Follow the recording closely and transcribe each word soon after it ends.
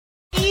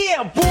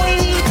Yeah, boy!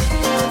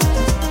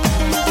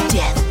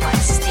 Death by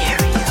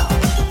stereo.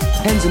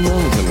 Tens of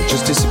millions of them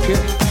just disappeared.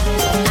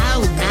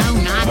 Oh,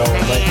 no, not that.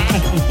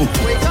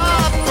 Wake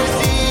up,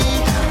 Chrissy!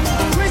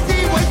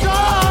 Chrissy, wake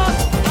up!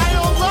 I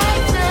don't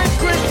like this!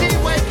 Chrissy,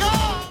 wake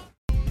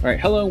up! All right,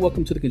 hello and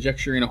welcome to the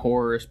Conjecturing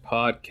Horrors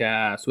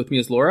podcast. With me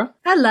is Laura.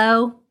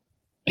 Hello.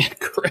 And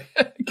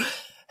Greg.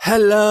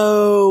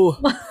 Hello.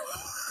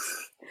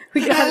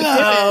 We got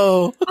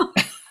it.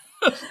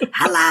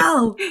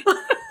 Hello.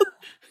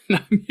 And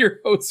I'm your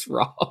host,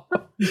 Rob.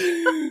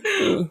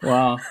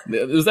 Wow.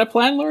 Was that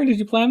planned, Laura? Did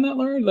you plan that,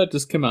 Laura? Or did that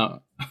just come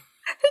out?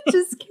 It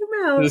just came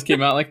out. It just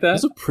came out like that?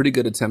 That's a pretty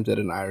good attempt at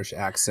an Irish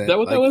accent. Is that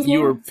what that was, You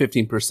Laura? were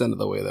 15% of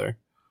the way there.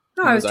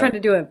 No, I was trying to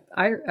do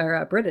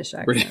a British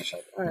accent. British.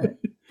 All right.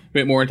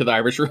 Went more into the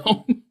Irish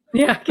realm.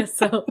 Yeah, I guess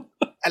so.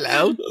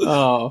 Hello.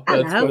 Oh,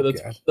 that's Hello? funny.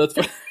 That's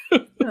funny.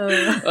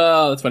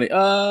 Oh, that's funny.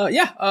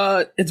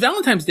 It's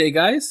Valentine's Day,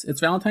 guys. It's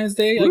Valentine's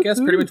Day, I guess.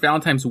 Pretty much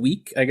Valentine's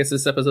week. I guess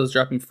this episode is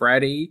dropping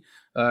Friday,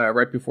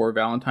 right before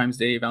Valentine's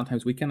Day,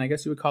 Valentine's weekend, I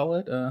guess you would call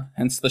it.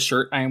 Hence the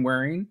shirt I am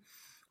wearing.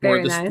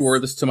 Very nice. Wore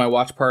this to my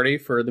watch party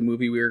for the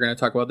movie we were going to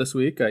talk about this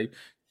week. I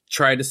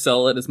tried to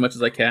sell it as much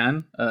as I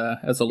can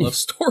as a love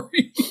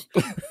story.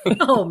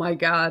 Oh my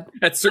God.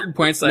 At certain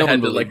points, No I had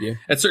one to believed you.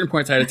 At certain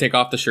points, I had to take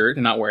off the shirt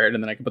and not wear it,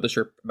 and then I can put the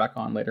shirt back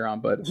on later on.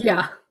 But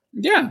Yeah.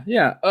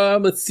 yeah.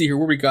 Let's see here.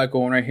 What we got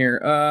going right here?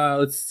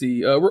 Let's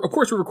see. Of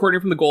course, we're recording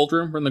from the Gold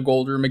Room. We're in the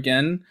Gold Room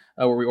again,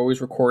 where we always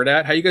record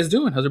at. How you guys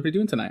doing? How's everybody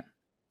doing tonight?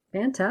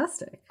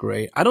 Fantastic.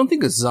 Great. I don't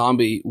think a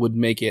zombie would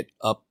make it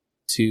up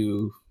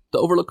to the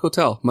Overlook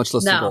Hotel, much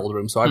less the No. Gold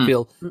Room. So I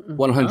feel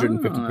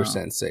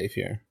 150% safe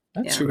here.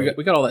 That's Yeah. true.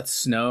 We got all that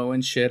snow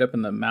and shit up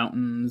in the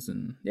mountains,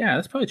 and yeah,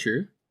 that's probably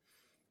true.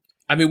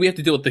 I mean, we have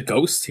to deal with the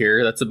ghosts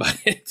here. That's about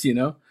it, you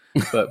know.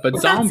 But Well,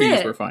 that's zombies,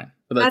 it. we're fine.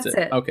 But that's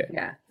it. Okay.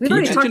 Yeah. We've Can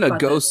you already talked imagine a about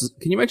ghost?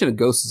 Can you imagine a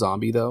ghost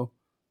zombie though?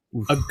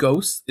 Oof. A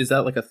ghost? Is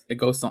that like a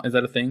ghost? Is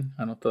that a thing?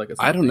 I don't feel like it's.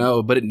 I don't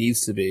know, but it needs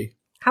to be.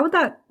 How would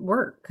that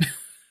work?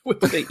 What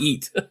do they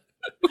eat?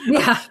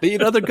 Yeah. They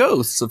eat other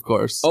ghosts, of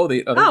course. Oh, they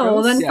eat other Oh,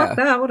 well ghosts? then Yeah. fuck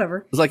that.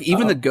 Whatever. It's like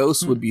even Oh. the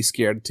ghosts would be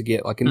scared to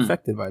get like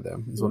infected by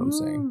them. Is what I'm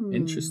saying. Mm.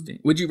 Interesting.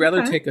 Would you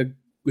rather Okay.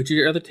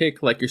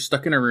 take like you're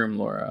stuck in a room,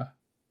 Laura?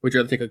 Would you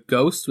rather take a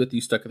ghost with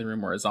you stuck in the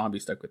room or a zombie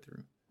stuck with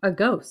you? A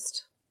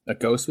ghost. A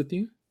ghost with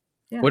you?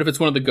 Yeah. What if it's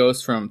one of the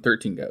ghosts from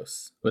 13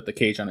 Ghosts with the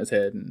cage on his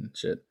head and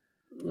shit?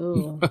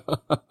 Ooh. The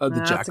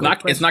That's jackal. a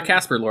good It's not question.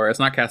 Casper, Laura. It's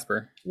not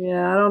Casper.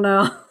 Yeah, I don't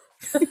know.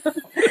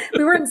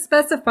 We weren't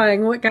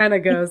specifying what kind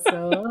of ghost,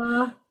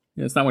 so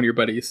Yeah, it's not one of your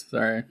buddies.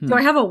 Sorry. do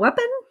I have a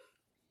weapon?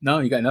 No,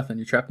 you got nothing.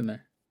 You're trapped in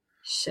there.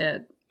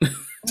 Shit.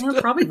 Well,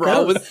 probably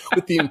Raw ghost.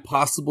 with the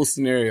impossible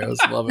scenarios.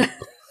 Love it.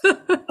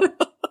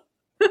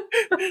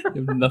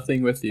 You have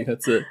nothing with you.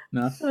 That's it.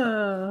 No.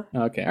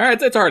 Okay. All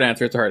right. It's a hard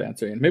answer. It's a hard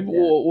answer. Maybe Yeah.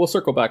 we'll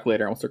circle back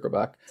later. We'll circle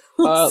back.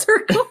 We'll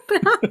circle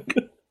back.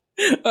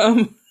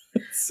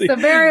 Let's see. It's a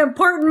very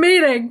important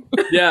meeting.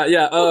 Yeah.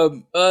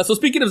 So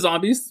speaking of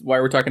zombies, why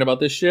we're talking about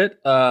this shit,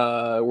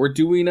 we're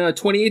doing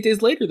 28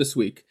 Days Later this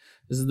week.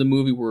 This is the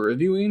movie we're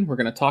reviewing. We're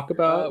going to talk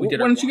about. Why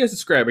don't you guys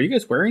describe? Are you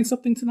guys wearing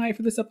something tonight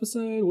for this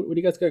episode? What do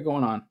you guys got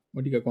going on?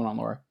 What do you got going on,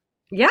 Laura?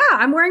 Yeah,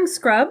 I'm wearing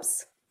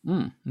scrubs.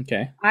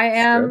 Okay. I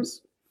am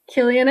Scrubs.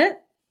 killing it.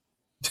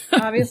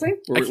 Obviously,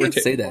 I can't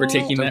say that. We're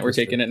taking Don't that. We're twist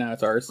taking it now.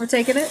 It's ours. we're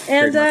taking it.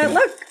 And Trademarking it.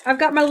 look, I've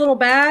got my little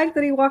bag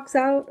that he walks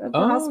out of the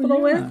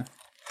hospital with.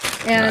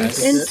 And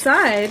Nice.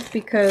 inside,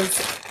 because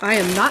I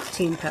am not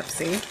Team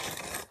Pepsi,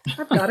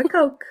 I've got a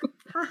Coke.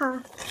 Haha.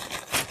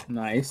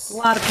 Nice. A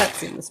lot of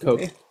Pepsi in this Coke.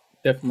 movie.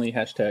 Definitely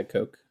hashtag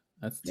Coke.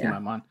 That's the team Yeah.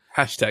 I'm on.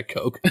 Hashtag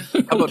Coke. How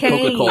about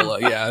Cocaine. Coca-Cola?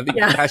 Yeah, I think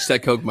Yeah.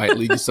 hashtag Coke might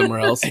lead you somewhere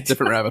else.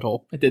 Different rabbit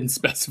hole. I didn't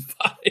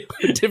specify.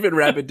 Different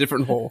rabbit,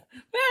 different hole.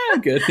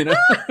 Good, you know.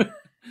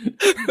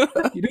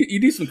 you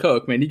do some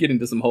Coke, man. You get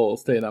into some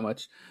holes. Tell you that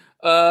much.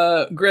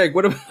 Greg,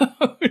 what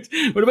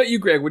about you,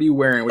 Greg? What are you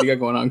wearing? What do you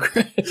got going on,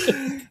 Greg?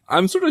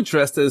 I'm sort of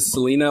dressed as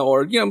Selena,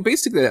 or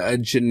basically a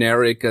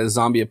generic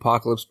zombie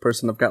apocalypse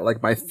person. I've got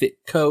like my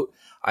thick coat.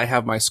 I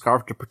have my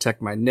scarf to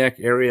protect my neck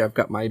area. I've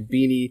got my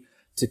beanie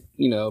to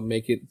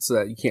make it so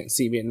that you can't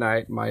see me at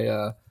night.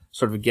 My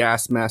sort of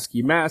gas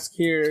masky mask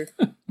here.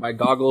 My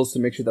goggles to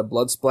make sure that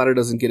blood splatter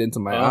doesn't get into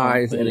my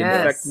eyes and yes.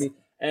 infect me.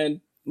 And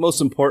most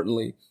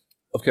importantly,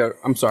 okay,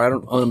 I'm sorry, I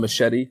don't own a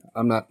machete.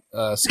 I'm not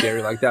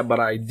scary like that, but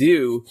I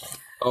do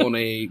own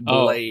a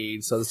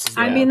blade. So this is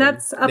I mean,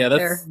 that's up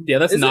there.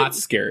 That's Is not it?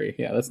 scary.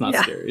 Yeah, that's not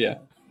Yeah. scary. Yeah,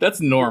 that's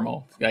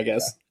normal, I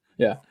guess.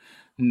 Yeah.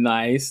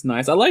 Nice.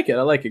 I like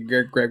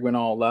it. Greg went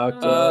all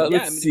out.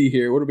 Let's see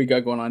here. What do we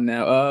got going on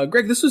now?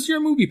 Greg, this was your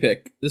movie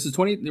pick. This is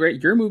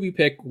your movie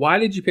pick. Why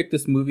did you pick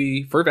this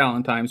movie for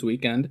Valentine's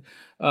weekend?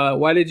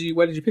 Why did you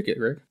pick it,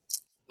 Greg?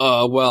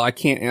 Well, I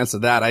can't answer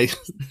that.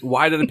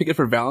 Why did I pick it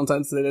for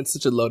Valentine's Day? That's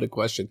such a loaded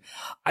question.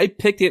 I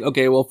picked it.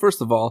 Okay. Well, first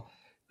of all,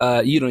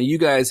 you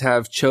guys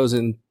have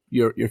chosen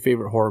your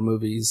favorite horror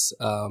movies,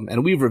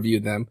 and we've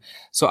reviewed them.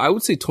 So I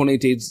would say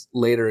 28 Days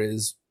Later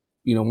is,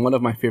 one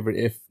of my favorite,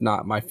 if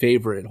not my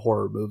favorite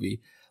horror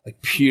movie,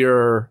 like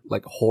pure,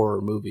 like horror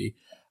movie.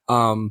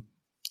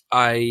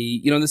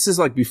 this is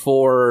like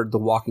before The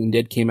Walking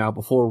Dead came out,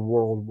 before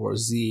World War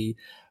Z.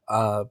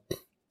 I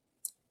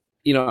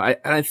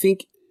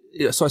think,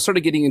 so I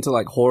started getting into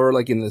like horror,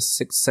 like in the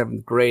 6th,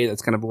 7th grade.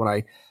 That's kind of when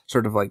I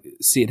sort of like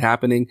see it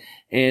happening.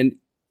 And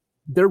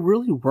there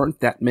really weren't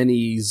that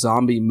many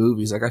zombie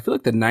movies. Like I feel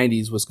like the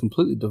 90s was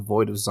completely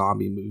devoid of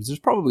zombie movies. There's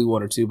probably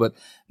one or two, but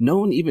no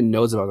one even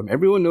knows about them.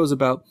 Everyone knows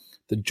about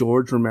the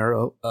George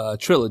Romero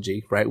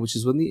trilogy, right? Which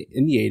is in the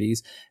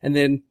 80s. And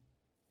then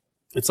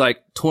it's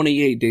like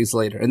 28 days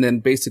later. And then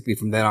basically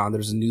from then on,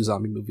 there's a new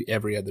zombie movie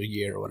every other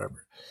year or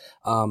whatever.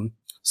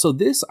 So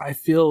this, I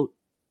feel,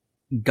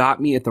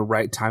 got me at the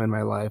right time in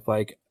my life.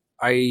 Like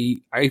I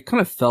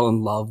kind of fell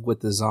in love with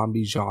the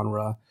zombie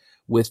genre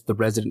with the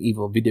Resident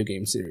Evil video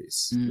game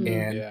series.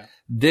 And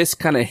this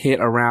kind of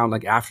hit around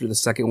like after the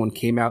second one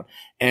came out,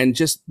 and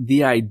just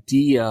the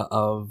idea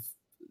of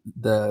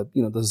the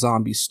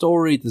zombie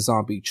story, the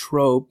zombie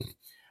trope.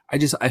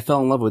 I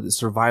fell in love with it.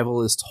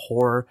 Survivalist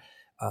horror,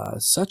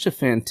 such a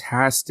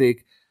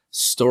fantastic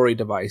story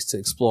device to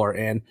explore.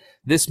 And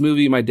this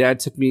movie, my dad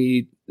took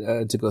me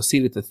to go see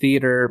it at the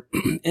theater,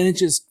 and it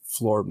just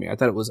floored me. I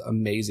thought it was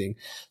amazing.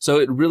 So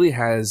it really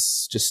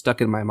has just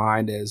stuck in my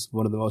mind as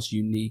one of the most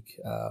unique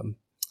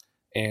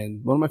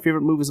and one of my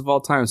favorite movies of all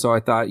time. So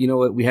I thought, you know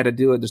what, we had to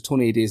do it. There's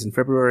 28 days in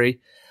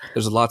February.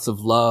 There's lots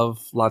of love,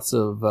 lots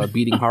of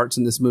beating hearts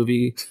in this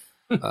movie,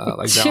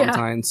 like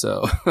Valentine.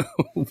 So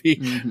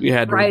we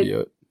had to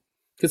review it.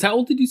 Because how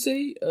old did you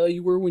say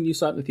you were when you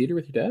saw it in the theater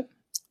with your dad?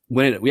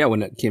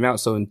 When it came out.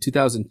 So in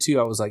 2002,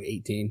 I was like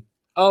 18.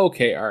 Oh,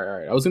 okay, all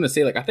right. I was gonna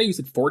say, like, I thought you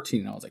said 14,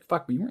 and I was like,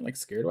 "Fuck!" But you weren't like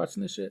scared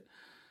watching this shit.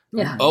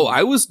 Yeah. Oh,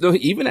 I was, no,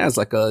 even as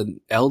like an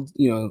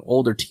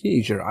older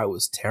teenager, I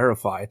was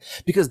terrified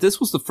because this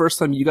was the first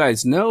time, you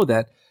guys know,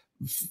 that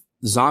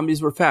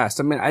zombies were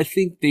fast. I mean, I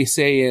think they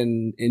say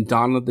in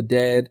Dawn of the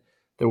Dead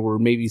there were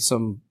maybe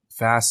some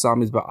fast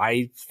zombies, but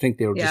I think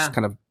they were just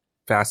kind of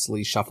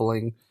fastly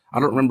shuffling. I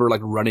don't remember like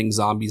running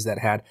zombies that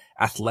had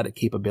athletic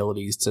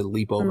capabilities to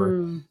leap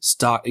over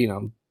stacks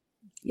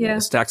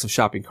of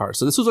shopping carts.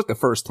 So this was like the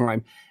first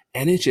time,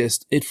 and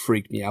it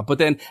freaked me out. But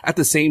then at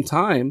the same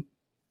time,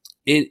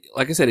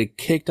 like I said, it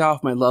kicked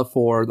off my love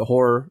for the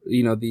horror,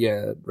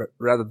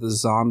 the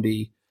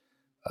zombie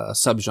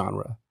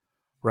subgenre,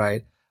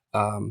 right?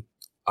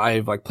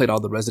 I've like played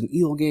all the Resident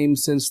Evil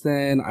games since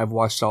then. I've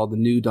watched all the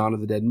new Dawn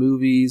of the Dead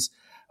movies.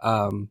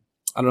 I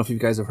don't know if you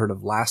guys have heard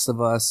of Last of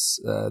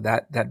Us,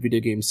 that video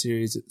game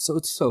series. So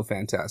it's so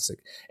fantastic,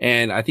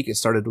 and I think it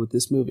started with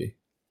this movie.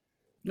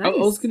 Nice.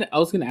 I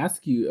was gonna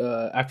ask you,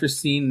 after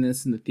seeing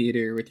this in the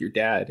theater with your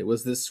dad,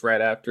 was this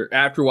right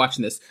after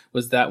watching this?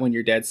 Was that when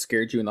your dad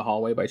scared you in the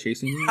hallway by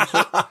chasing you and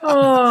shit?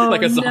 Oh,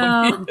 like a zombie?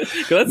 no.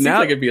 That seems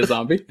like it'd be a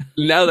zombie.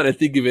 Now that I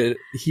think of it,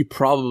 he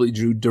probably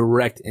drew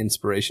direct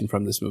inspiration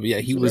from this movie. Yeah,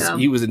 he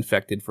was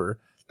infected for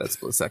that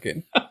split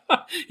second.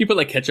 He put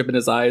like ketchup in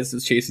his eyes,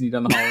 was chasing you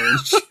down the hallway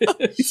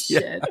and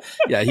shit.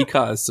 Yeah, he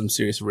caused some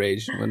serious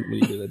rage when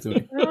he did that to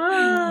me.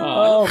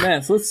 Oh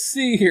man, so let's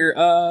see here.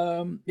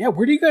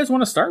 Where do you guys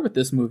want to start with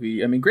this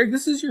movie? I mean, Greg,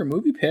 this is your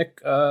movie pick.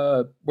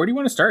 Where do you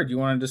want to start? Do you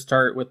want to just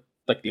start with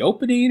like the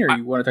opening, or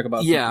you want to talk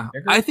about something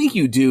bigger? I think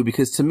you do,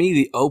 because to me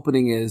the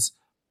opening is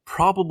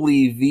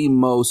probably the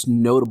most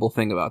notable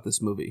thing about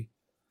this movie.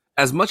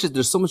 As much as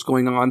there's so much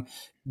going on,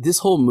 this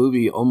whole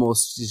movie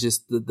almost is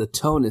just the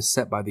tone is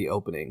set by the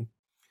opening.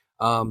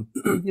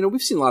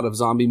 We've seen a lot of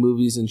zombie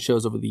movies and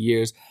shows over the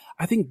years.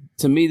 I think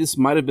to me this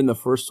might have been the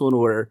first one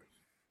where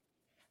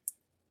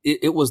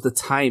it was the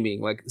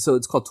timing. Like, so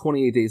it's called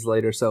 28 Days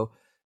Later. So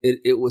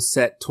it was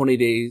set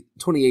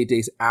 28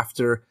 days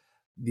after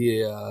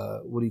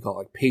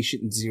the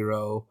patient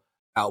zero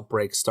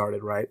outbreak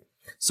started, right?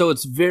 So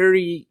it's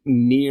very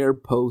near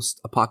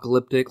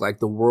post-apocalyptic, like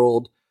the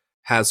world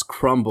has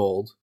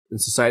crumbled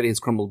and society has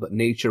crumbled, but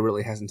nature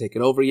really hasn't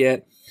taken over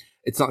yet.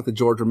 It's not like the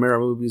George Romero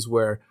movies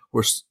where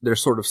they're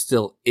sort of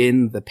still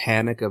in the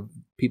panic of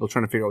people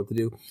trying to figure out what to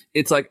do.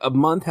 It's like a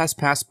month has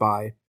passed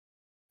by,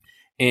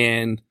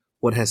 and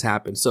what has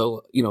happened?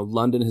 So,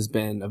 London has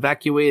been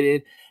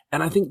evacuated,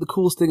 and I think the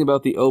coolest thing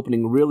about the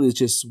opening really is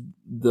just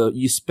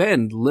you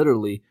spend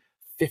literally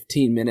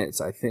 15 minutes,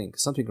 I think,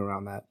 something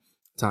around that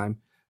time,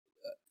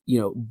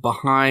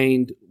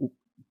 behind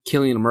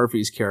Cillian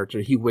Murphy's character.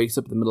 He wakes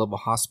up in the middle of a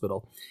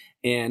hospital,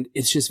 and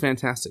it's just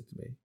fantastic to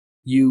me.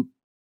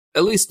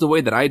 At least the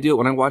way that I do it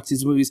when I watch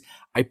these movies,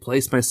 I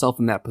place myself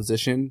in that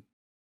position,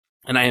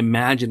 and I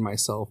imagine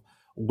myself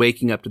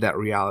waking up to that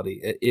reality.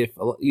 If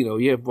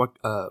you have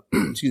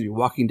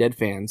Walking Dead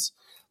fans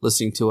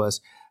listening to us,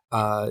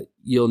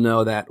 you'll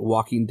know that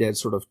Walking Dead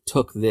sort of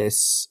took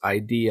this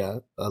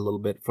idea a little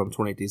bit from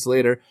 28 Days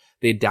Later.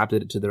 They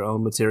adapted it to their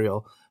own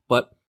material,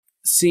 but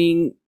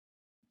seeing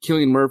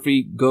Cillian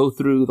Murphy go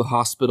through the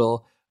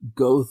hospital,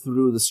 go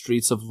through the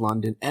streets of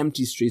London,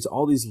 empty streets,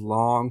 all these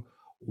long,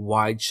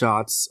 wide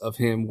shots of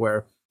him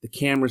where the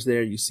camera's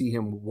there, you see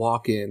him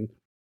walk in,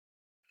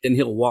 and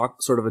he'll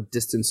walk sort of a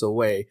distance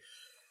away.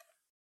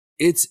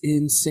 It's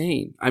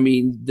insane. I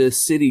mean, the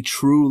city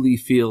truly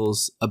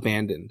feels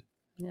abandoned.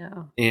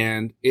 Yeah.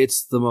 And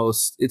it's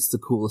the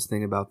coolest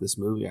thing about this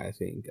movie, I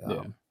think.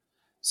 Yeah.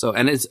 So,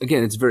 and it's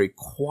very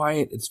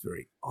quiet. It's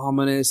very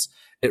ominous.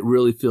 It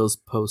really feels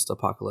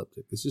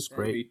post-apocalyptic. It's just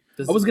great.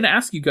 I was going to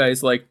ask you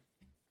guys, like,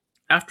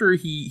 after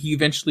he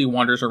eventually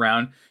wanders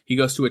around, he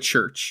goes to a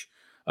church.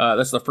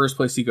 That's the first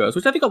place he goes,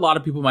 which I think a lot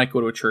of people might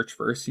go to a church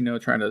first,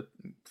 trying to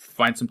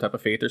find some type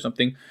of faith or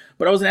something.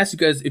 But I was going to ask you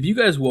guys, if you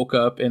guys woke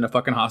up in a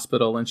fucking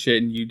hospital and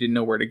shit and you didn't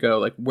know where to go,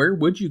 like, where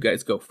would you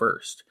guys go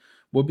first?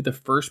 What would be the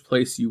first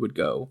place you would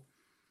go?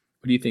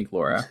 What do you think,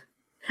 Laura?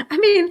 I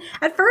mean,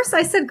 at first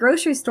I said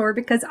grocery store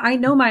because I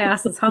know my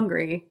ass is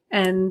hungry.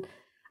 And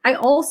I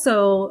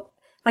also,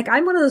 like,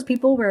 I'm one of those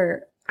people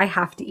where I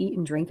have to eat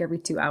and drink every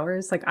 2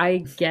 hours. Like, I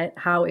get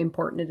how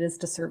important it is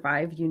to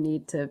survive. You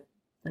need to,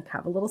 like,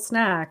 have a little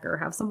snack or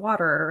have some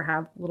water or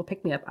have a little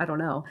pick-me-up. I don't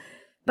know.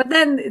 But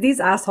then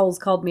these assholes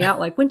called me out,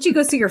 like, wouldn't you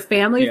go see your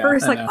family Yeah,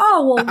 first? I Like, know.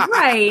 oh, well,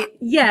 right.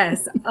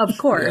 Yes, of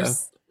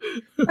course.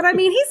 But I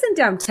mean, he's in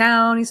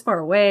downtown. He's far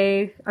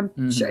away.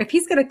 I'm sure if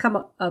he's going to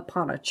come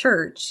upon a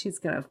church, he's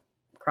going to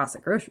cross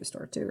a grocery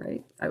store too,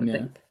 right? I would Yeah.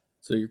 think.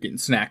 So you're getting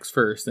snacks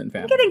first, then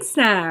family. I'm getting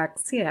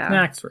snacks. Yeah.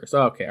 Snacks first.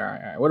 Okay, all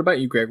right. What about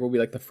you, Greg? What would be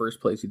like the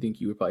first place you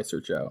think you would probably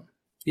search out?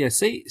 Yeah,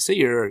 say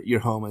your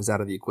home is out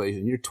of the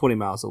equation. You're 20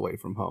 miles away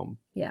from home,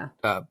 Yeah.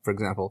 for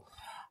example.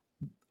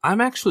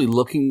 I'm actually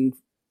looking.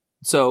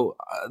 So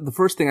the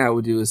first thing I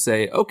would do is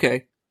say,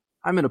 okay,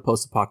 I'm in a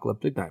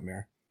post-apocalyptic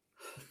nightmare.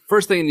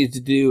 First thing I need to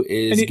do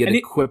is get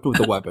equipped with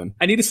a weapon.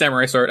 I need a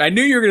samurai sword. I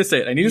knew you were going to say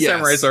it. I need a Yes.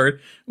 samurai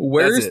sword.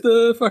 Where's it.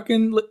 the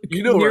fucking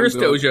You know where nearest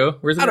I'm going. dojo?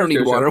 Where's the I don't need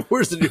nearest dojo? water.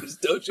 Where's the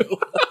nearest dojo?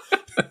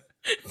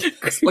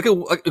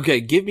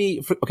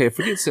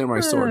 Forget samurai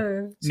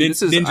sword. See,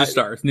 Ninja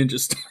stars. Ninja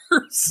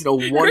stars.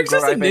 One Greg's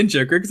just a gripe I-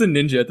 ninja. Greg's a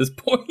ninja at this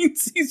point.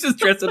 He's just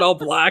dressed in all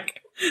black.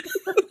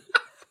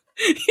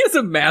 He has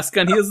a mask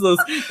on. He has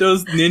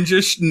those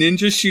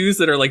ninja shoes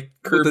that are like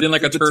curved in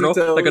like a the turtle,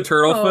 two-toed. like a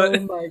turtle Oh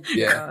foot. my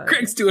Yeah. god.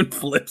 Greg's doing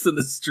flips in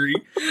the street.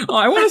 Oh,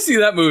 I want to see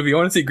that movie. I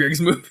want to see Greg's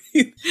movie,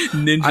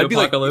 Ninja I'd be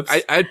Apocalypse.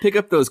 I'd pick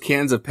up those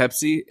cans of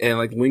Pepsi and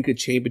like link a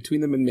chain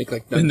between them and make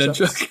like and then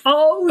nunchucks.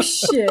 Oh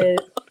shit.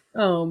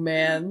 Oh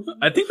man.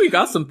 I think we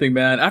got something,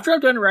 man. After I'm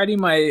done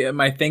writing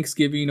my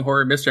Thanksgiving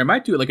horror mystery, I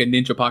might do it like a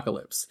Ninja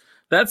Apocalypse.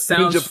 That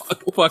sounds Ninja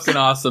Apocalypse. fucking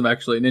awesome,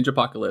 actually. Ninja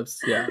Apocalypse,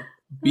 yeah.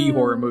 B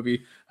horror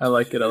movie. I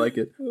like it. All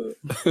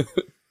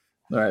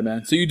right,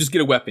 man. So you just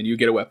get a weapon. You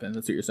get a weapon.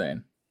 That's what you're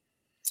saying.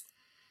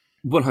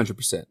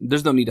 100%.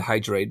 There's no need to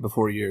hydrate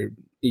before you're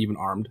even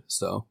armed.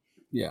 So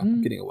yeah,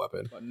 getting a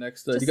weapon. But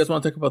next, do you guys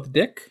want to talk about the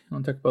dick?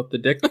 Want to talk about the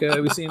dick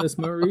we see in this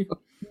movie?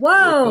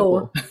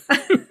 Whoa.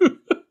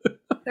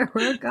 There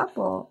were a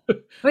couple.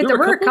 Wait, there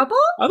were a couple?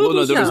 I thought Well, no, there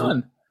was there was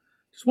one.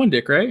 Just one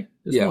dick, right?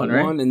 Just Yeah, one,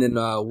 right? and then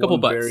Couple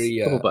one butts. very,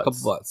 Couple butts.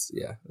 couple butts.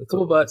 Yeah, that's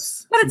Couple what it was.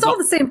 butts. But it's all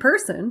the same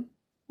person.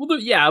 Well,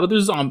 but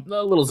there's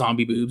little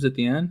zombie boobs at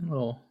the end.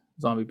 Little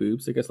zombie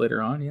boobs, I guess, later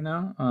on,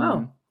 Oh.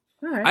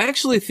 All right. I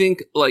actually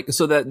think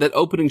so that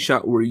opening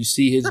shot where you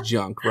see his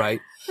junk, right?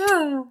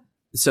 Oh.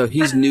 So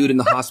he's nude in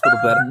the hospital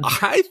bed.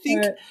 I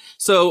think Right.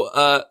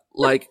 so.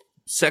 Like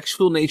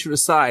sexual nature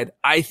aside,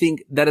 I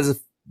think that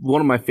is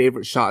one of my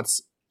favorite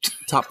shots,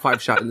 top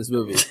 5 shot in this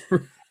movie.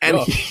 And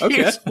Oh, okay.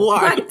 here's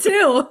why. Mine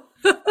too.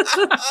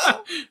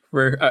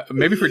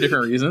 Maybe for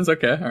different reasons.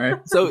 Okay, all right.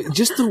 So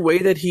just the way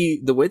that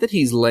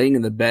he's laying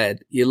in the bed,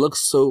 it looks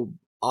so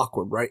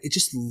awkward, right? It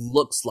just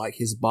looks like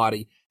his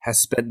body has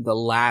spent the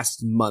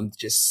last month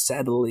just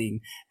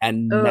settling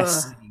and Ugh.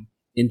 nesting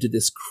into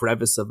this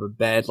crevice of a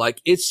bed.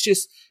 Like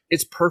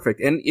it's perfect.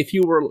 And if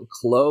you were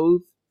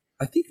clothed,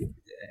 I think,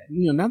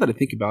 now that I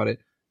think about it,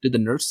 did the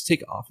nurse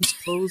take off his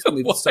clothes when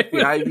they stuck the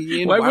IV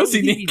in? Why was he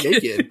would be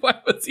naked? Why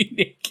was he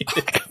naked?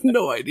 I have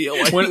no idea.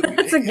 Why When- he would be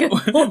That's a good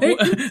point.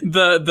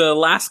 the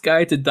last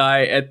guy to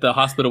die at the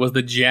hospital was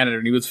the janitor,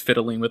 and he was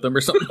fiddling with him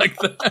or something like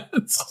that.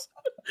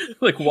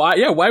 Like why?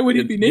 Yeah, why would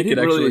he be They naked?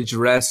 didn't really Actually,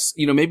 address,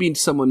 maybe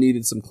someone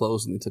needed some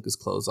clothes and they took his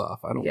clothes off.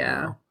 I don't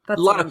Yeah. know. That's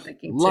a lot what I'm of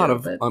thinking lot too,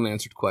 of but-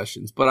 unanswered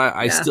questions, but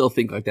I Yeah. still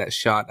think like that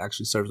shot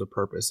actually serves a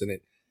purpose, and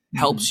it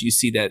helps you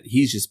see that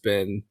he's just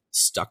been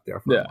stuck there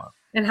for Yeah. a while.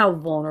 And how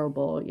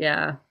vulnerable.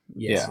 Yeah.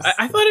 Yeah.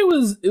 I thought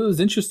it was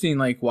interesting.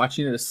 Like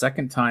watching it a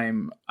second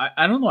time,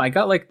 I don't know. I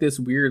got like this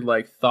weird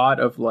like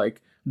thought of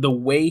like the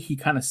way he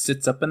kind of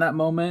sits up in that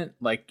moment.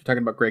 Like you're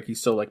talking about Greg,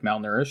 he's so like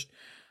malnourished.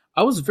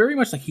 I was very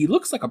much like he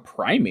looks like a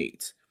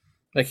primate.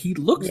 Like he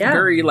looks Yeah.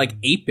 very like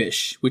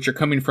apish, which are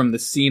coming from the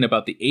scene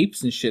about the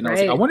apes and shit. And I was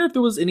like, Right. I wonder if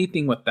there was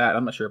anything with that.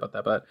 I'm not sure about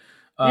that, but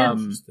Yeah.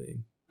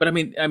 Interesting. but I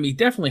mean, he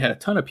definitely had a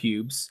ton of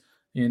pubes.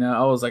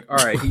 I was like, all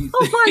right.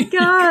 Oh my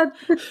god.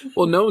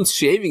 Well, no one's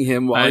shaving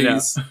him while I know.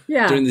 he's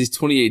Yeah. during these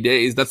 28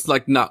 days. That's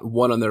like not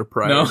one on their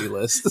priority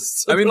list.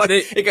 So I mean, they're like,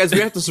 they- hey guys, we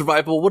have to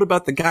survive. Well, what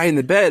about the guy in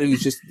the bed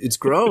who's it's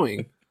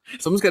growing?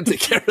 Someone's got to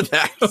take care of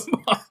that.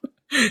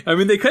 I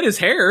mean, they cut his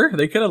hair.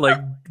 They could have like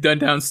done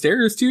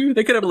downstairs too.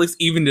 They could have at least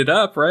evened it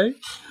up, right?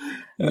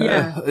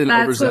 Yeah. An That's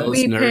what overzealous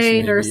we nurse, pay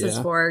maybe, nurses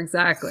yeah. for.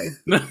 Exactly.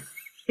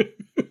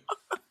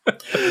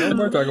 No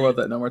more talk about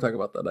that. No more talk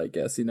about that. I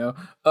guess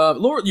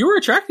Laura,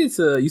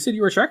 you said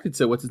you were attracted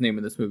to what's his name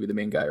in this movie, the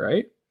main guy,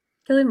 right?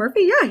 Cillian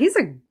Murphy, yeah, he's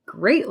a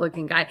great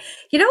looking guy.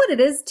 You know what it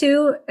is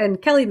too?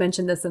 And Kelly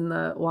mentioned this in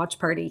the watch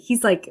party.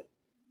 He's like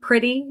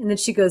pretty, and then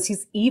she goes,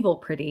 he's evil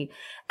pretty.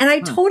 And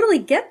I totally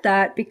get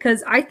that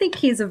because I think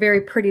he's a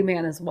very pretty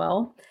man as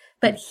well.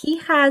 But he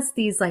has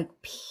these like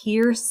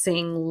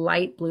piercing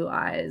light blue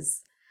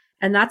eyes.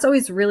 And that's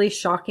always really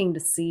shocking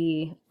to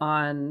see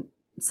on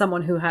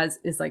someone who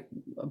is like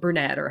a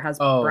brunette or has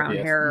brown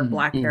hair or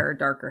black hair or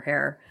darker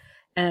hair.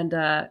 And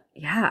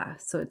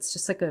so it's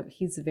just like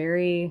he's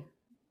very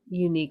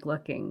unique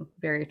looking,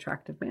 very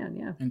attractive man.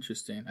 Yeah.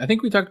 Interesting. I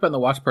think we talked about in the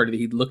watch party that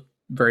he looked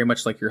very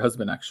much like your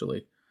husband,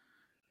 actually.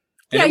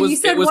 And you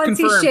said once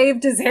confirmed. He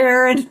shaved his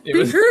hair and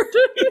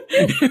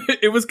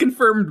it was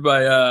confirmed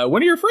by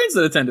one of your friends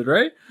that attended,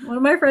 right? One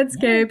of my friends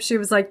came. She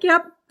was like,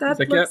 "Yep, that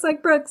looks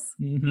like Brooks."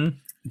 Mm-hmm.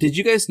 Did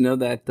you guys know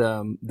that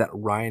that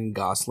Ryan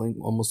Gosling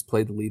almost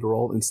played the lead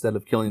role instead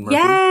of Cillian Murphy?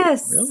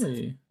 Yes,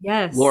 really.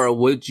 Yes. Laura,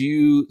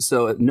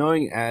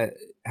 knowing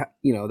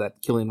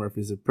that Cillian Murphy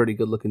is a pretty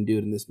good-looking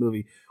dude in this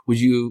movie,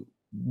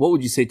 what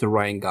would you say to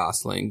Ryan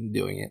Gosling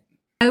doing it?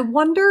 I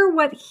wonder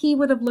what he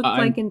would have looked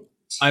like in.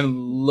 I'm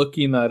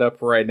looking that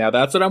up right now.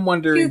 That's what I'm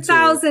wondering.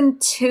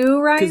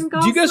 2002, Ryan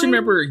Gosling. Do you guys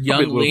remember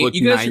young Leonardo?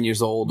 You guys 9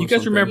 years old. You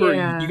guys remember?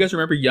 You guys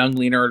remember young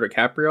Leonardo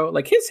DiCaprio?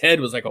 Like his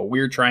head was like a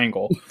weird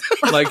triangle.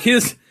 Like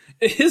his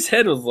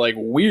head was like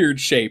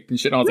weird shaped and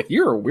shit. And I was like,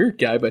 "You're a weird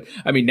guy," but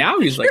I mean, now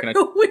he's like a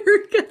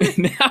weird guy.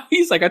 Now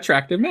he's like an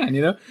attractive man,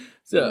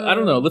 So I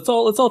don't know. Let's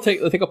all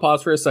take a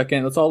pause for a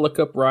second. Let's all look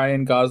up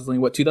Ryan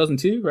Gosling. What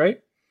 2002, right?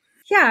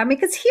 Yeah, I mean,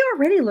 because he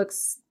already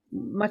looks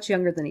much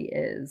younger than he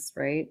is,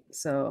 right?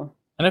 So.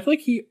 And I feel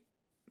like he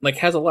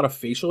has a lot of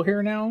facial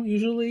hair now,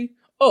 usually.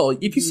 Oh,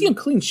 if you see him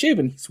clean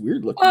shaven, he's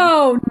weird looking.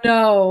 Oh,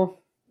 no.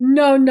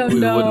 No. It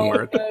wouldn't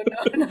work.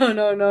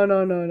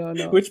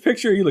 No. Which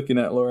picture are you looking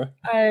at, Laura?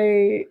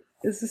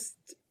 This is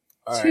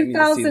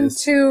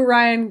 2002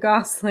 Ryan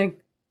Gosling.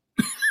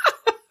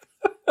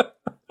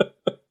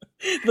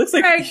 looks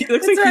like right here.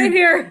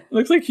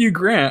 Looks like Hugh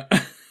Grant.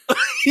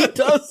 He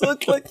does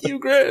look like Hugh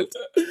Grant.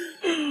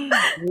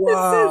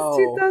 Wow.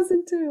 This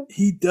is 2002.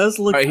 He does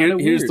look kind of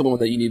weird. Here's the one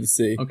that you need to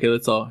see. Okay,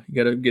 that's all. You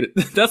gotta get it.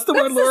 That's the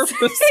one, Laura.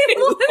 This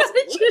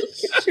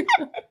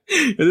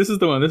is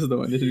the one. You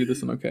should do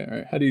this one. Okay, all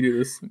right. How do you do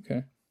this?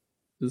 Okay.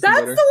 That's the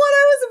one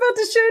I was about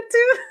to show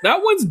too.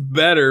 That one's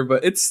better,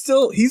 but it's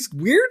still he's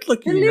weird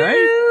looking, right?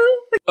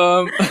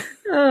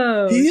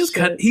 He is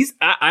kind.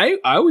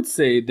 I would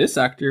say this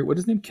actor. What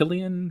is his name?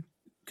 Cillian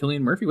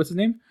Murphy. What's his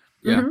name?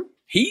 Yeah. Mm-hmm.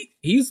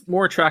 He's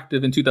more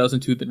attractive in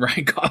 2002 than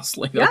Ryan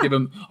Gosling. I'll give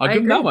him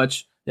that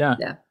much. Yeah.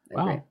 Yeah.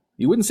 Wow. Agree.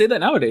 You wouldn't say that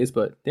nowadays,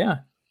 but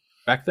yeah.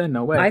 Back then,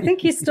 no way. I think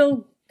he's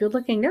still good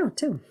looking now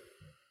too.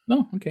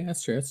 No, okay,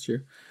 that's true.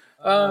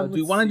 Do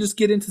we want to just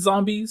get into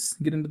zombies?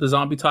 Get into the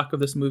zombie talk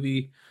of this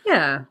movie?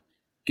 Yeah.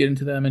 Get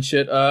into them and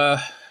shit. I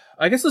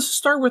guess let's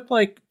start with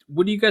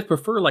what do you guys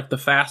prefer, like the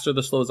fast or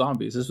the slow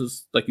zombies? This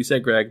was, like you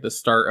said, Greg, the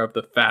start of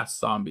the fast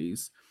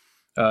zombies.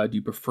 Do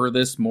you prefer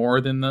this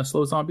more than the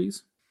slow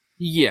zombies?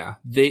 Yeah,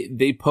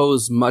 they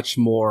pose much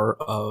more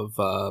of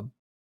a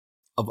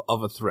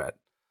threat.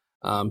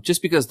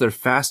 Just because they're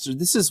faster.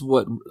 This is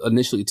what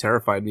initially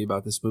terrified me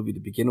about this movie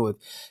to begin with.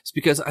 It's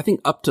because I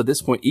think up to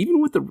this point,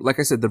 even with like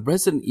I said, the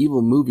Resident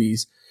Evil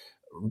movies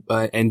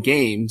and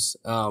games,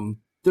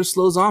 they're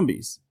slow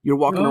zombies. You're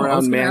walking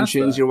around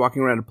mansions, you're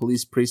walking around a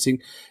police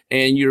precinct,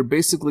 and you're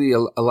basically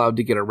allowed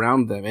to get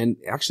around them. And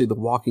actually, The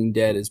Walking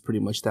Dead is pretty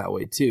much that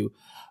way too.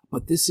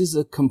 But this is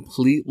a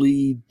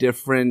completely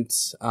different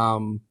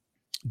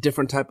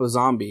type of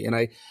zombie. And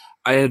I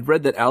had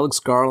read that Alex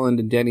Garland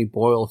and Danny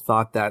Boyle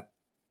thought that,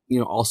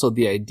 also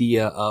the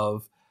idea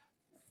of,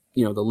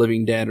 the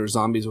living dead or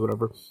zombies or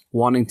whatever,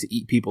 wanting to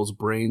eat people's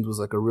brains was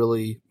like a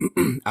really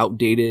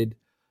outdated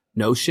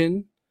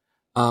notion.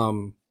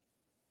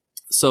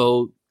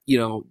 So,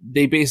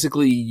 they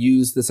basically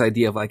use this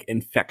idea of like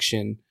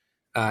infection,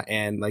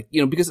 and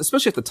because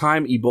especially at the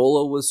time,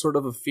 Ebola was sort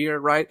of a fear,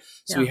 right?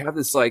 So we have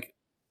this like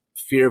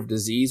fear of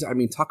disease. I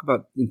mean, talk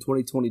about in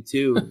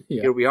 2022,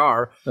 here we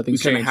are. We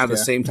kind of have the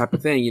same type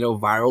of thing,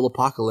 viral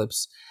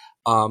apocalypse.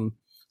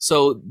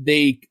 So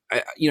I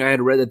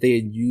had read that they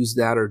had used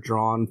that or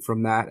drawn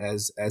from that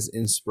as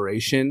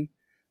inspiration.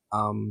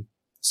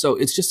 So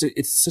it's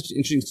such an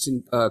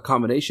interesting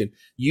combination.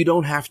 You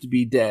don't have to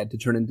be dead to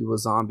turn into a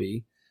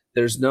zombie.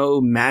 There's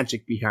no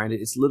magic behind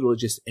it. It's literally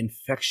just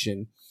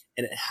infection,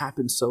 and it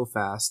happens so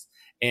fast.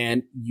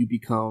 And you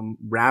become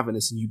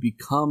ravenous and you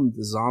become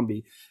the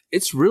zombie.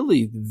 It's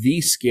really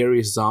the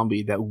scariest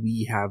zombie that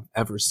we have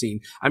ever seen.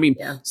 I mean,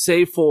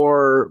 say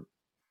for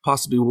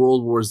possibly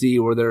World War Z,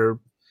 where they're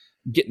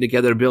getting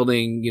together,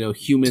 building,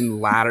 human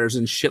ladders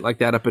and shit like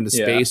that up into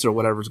space or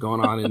whatever's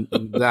going on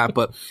in that.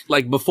 But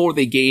like before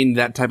they gained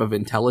that type of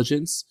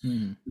intelligence,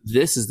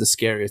 this is the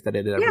scariest that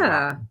it ever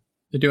happened.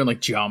 They're doing like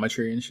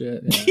geometry and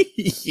shit.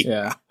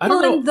 Yeah. I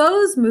don't know. And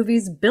those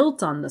movies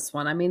built on this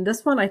one. I mean,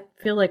 this one I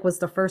feel like was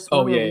the first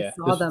one where we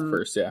saw them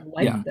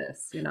like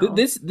this.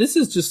 This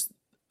is just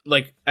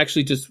like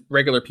actually just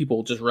regular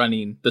people just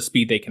running the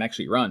speed they can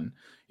actually run.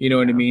 You know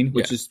what I mean?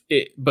 Which is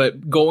it.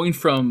 But going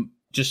from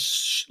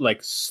just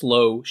like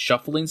slow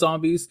shuffling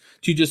zombies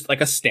to just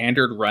like a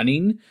standard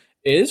running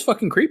is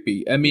fucking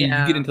creepy. I mean,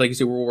 you get into like you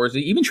say World War Z,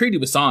 even Train to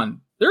Busan,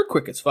 they're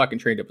quick as fucking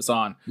Train to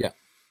Busan. Yeah.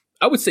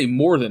 I would say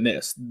more than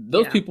this.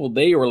 Those people,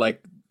 they were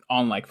like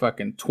on like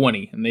fucking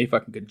 20 and they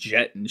fucking could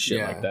jet and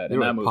shit like that they in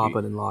were that movie.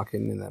 popping and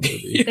locking in that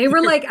movie. They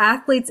were like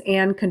athletes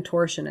and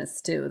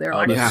contortionists too. They're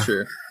like, That's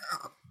true.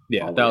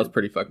 Yeah, that was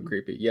pretty fucking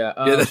creepy. Yeah.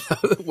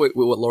 Wait,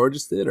 what Laura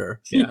just did,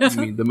 or Yeah.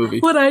 you mean the movie?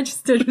 what I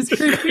just did was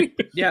creepy.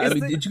 Yeah, I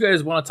mean, did you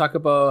guys want to talk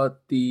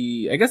about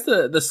the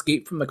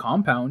escape from the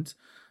compound,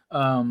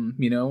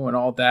 you know, and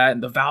all that,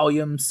 and the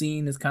Valium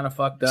scene is kind of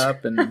fucked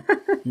up and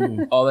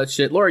all that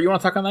shit. Laura, you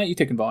want to talk on that? You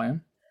taking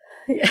Valium?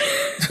 Yeah.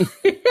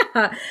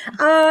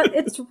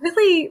 It's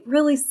really,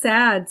 really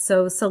sad.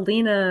 So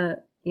Selena,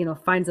 you know,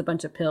 finds a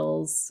bunch of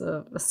pills,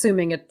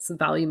 assuming it's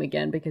Valium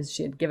again because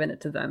she had given it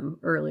to them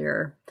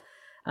earlier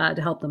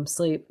to help them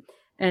sleep.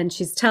 And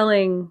she's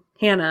telling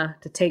Hannah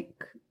to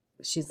take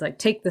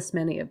this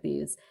many of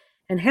these.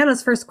 And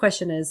Hannah's first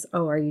question is,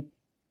 oh, are you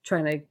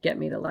trying to get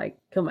me to like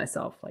kill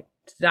myself, like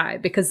to die?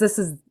 Because this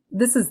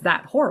is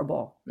that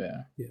horrible.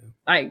 Yeah.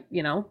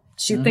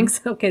 She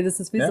thinks, okay, this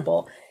is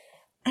feasible. Yeah.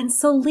 And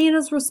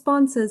Selena's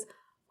response is,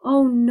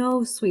 oh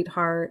no,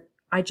 sweetheart,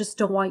 I just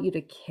don't want you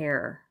to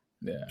care.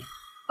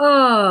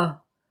 Yeah.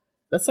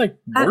 That's like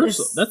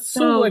worse. That's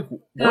so like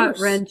gut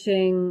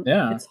wrenching.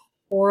 Yeah. It's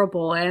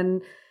horrible.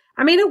 And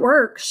I mean, it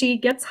works. She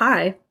gets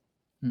high.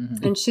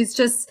 Mm-hmm. And she's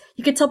just,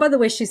 you can tell by the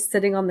way she's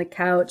sitting on the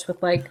couch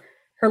with like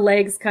her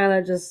legs kind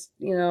of just,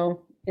 you know,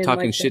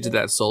 talking like shit to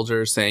that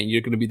soldier, saying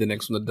you're going to be the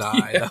next one to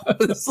die. Yeah.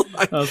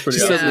 That was pretty.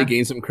 She suddenly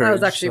gained some courage.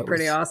 That was actually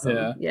pretty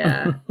awesome.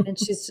 Yeah. And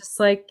she's just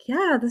like,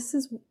 yeah, this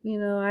is, you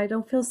know, I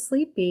don't feel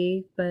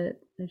sleepy, but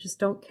I just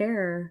don't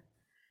care.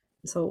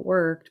 So it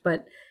worked.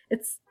 But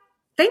it's,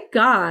 thank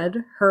God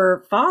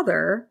her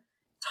father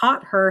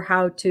taught her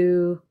how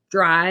to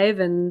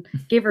drive and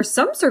gave her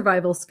some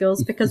survival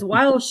skills, because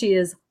while she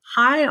is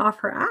high off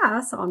her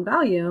ass on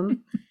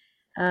Valium,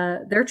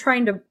 they're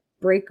trying to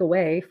break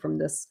away from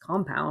this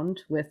compound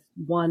with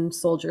one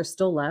soldier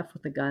still left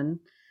with a gun.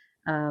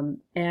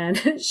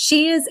 And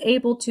she is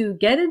able to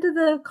get into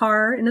the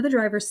car, into the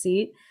driver's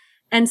seat,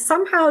 and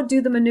somehow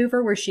do the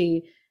maneuver where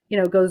she,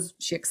 you know,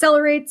 she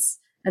accelerates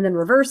and then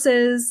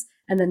reverses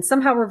and then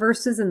somehow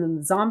reverses, and then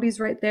the zombie's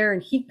right there,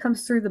 and he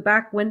comes through the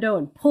back window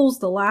and pulls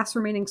the last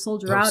remaining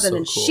soldier out, and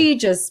then she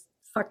just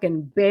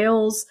fucking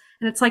bails.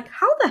 And it's like,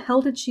 how the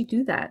hell did she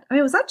do that? I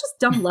mean, was that just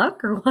dumb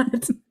luck or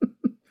what?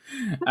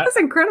 That's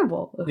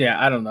incredible.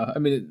 Yeah, I don't know. I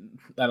mean,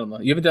 I don't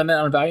know. You haven't done that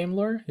on Valium,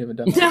 Laura? You haven't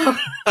done that?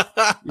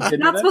 No.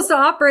 Not supposed to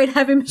operate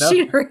heavy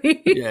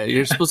machinery. No? Yeah,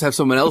 you're supposed to have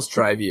someone else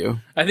drive you.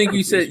 I think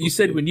you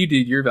said when you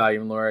did your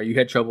Valium, Laura, you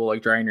had trouble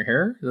like drying your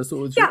hair. That's what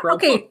was your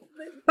problem? Okay.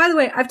 By the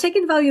way, I've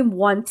taken Valium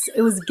once.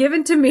 It was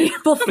given to me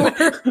before. I'm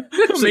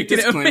making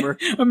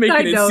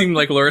it seem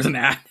like Laura's an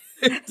ass.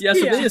 Yeah,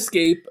 so they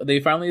escape.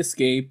 They finally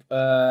escape.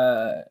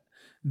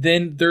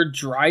 Then they're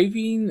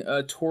driving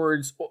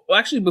towards... Well,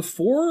 actually,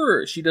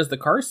 before she does the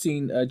car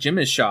scene, Jim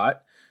is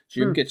shot.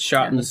 Jim gets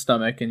shot in the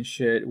stomach and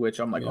shit, which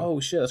I'm like, oh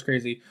shit, that's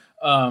crazy.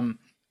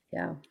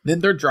 Yeah. Then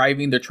they're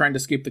driving. They're trying to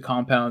escape the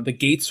compound. The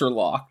gates are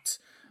locked.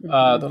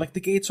 They're like, the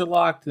gates are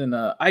locked. And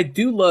I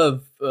do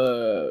love...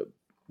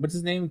 what's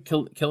his name?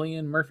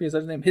 Killian Murphy, is that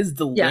his name? His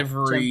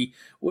delivery.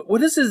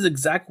 What is his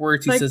exact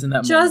words he says in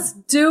that just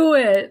moment? Do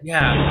it.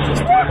 Yeah,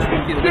 just do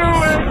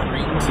it.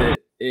 Screams it.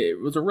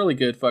 It was a really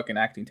good fucking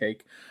acting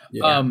take.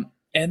 Yeah.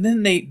 And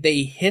then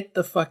they hit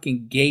the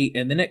fucking gate,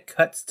 and then it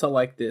cuts to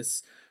like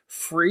this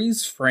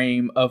freeze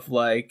frame of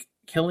like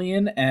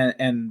Killian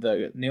and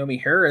the Naomi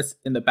Harris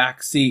in the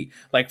back seat,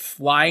 like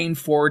flying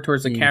forward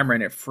towards the camera,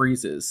 and it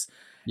freezes.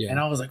 Yeah.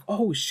 And I was like,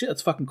 oh shit,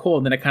 that's fucking cool.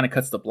 And then it kind of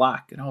cuts to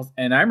black. And I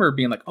remember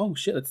being like, oh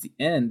shit, that's the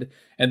end.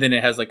 And then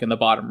it has like in the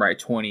bottom right,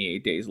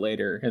 28 days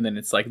later. And then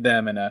it's like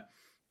them in a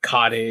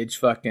cottage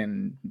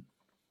fucking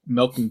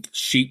milking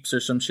sheeps or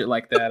some shit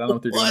like that. I don't know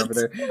what they're doing over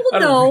there.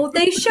 Well, no,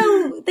 they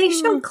show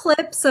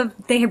clips of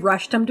they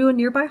rushed him to a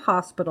nearby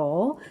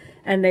hospital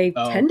and they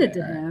tended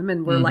to him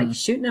and were like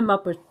shooting him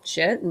up with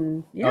shit.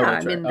 And they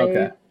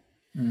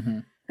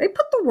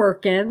put the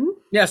work in.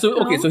 Yeah,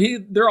 so okay, so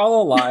they're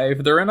all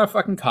alive. They're in a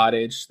fucking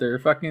cottage. They're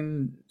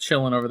fucking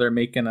chilling over there,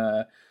 making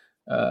a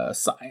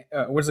sign.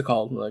 What is it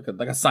called? Like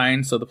a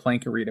sign, so the plane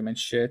can read them and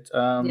shit.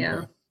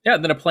 Yeah.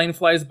 Then a plane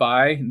flies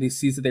by, and they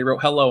see that they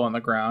wrote "hello" on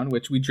the ground,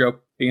 which we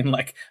joke being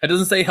like, it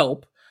doesn't say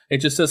help. It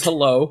just says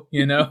hello.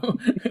 You know,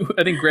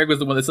 I think Greg was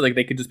the one that said like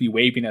they could just be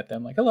waving at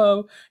them like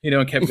hello, you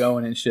know, and kept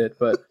going and shit.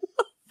 But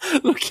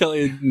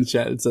Kelly in the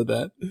chat had said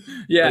that.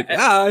 Yeah, like,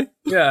 hi.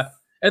 Yeah.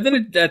 And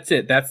then that's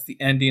it. That's the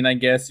ending, I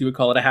guess. You would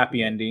call it a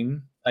happy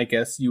ending. I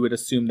guess you would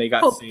assume they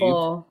got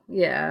hopeful. Saved.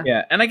 Yeah.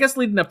 Yeah. And I guess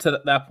leading up to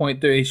that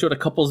point, they showed a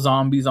couple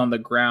zombies on the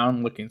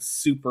ground looking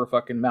super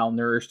fucking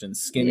malnourished and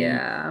skinny.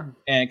 Yeah.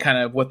 And kind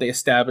of what they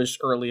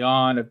established early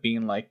on of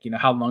being like, you know,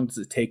 how long does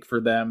it take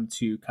for them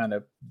to kind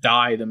of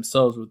die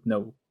themselves with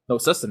no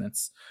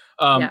sustenance?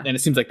 Yeah. And it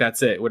seems like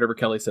that's it. Whatever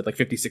Kelly said, like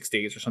 56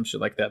 days or some shit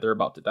like that. They're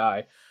about to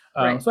die.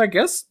 Right. So I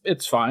guess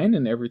it's fine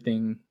and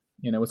everything,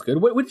 was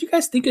good. What did you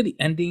guys think of the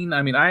ending?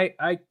 I mean,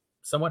 I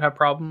somewhat have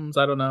problems.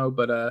 I don't know,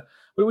 but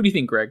what do you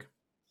think, Greg?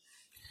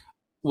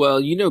 Well,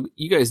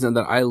 you guys know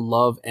that I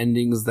love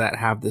endings that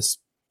have this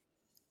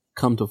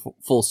come to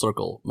full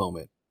circle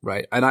moment,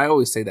 right? And I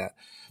always say that,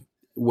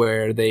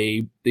 where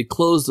they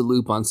close the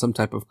loop on some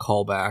type of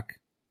callback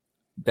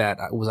that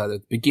was either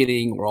at the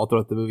beginning or all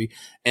throughout the movie,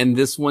 and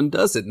this one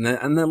does it, and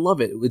I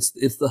love it.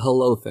 It's the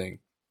hello thing.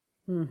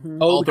 Mm-hmm.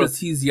 Oh, because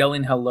he's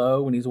yelling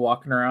hello when he's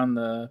walking around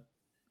the...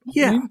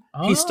 Yeah,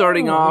 he's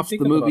starting off the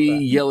movie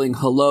yelling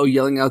hello,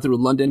 yelling out through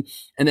London,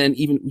 and then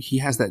even he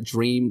has that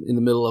dream in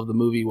the middle of the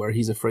movie where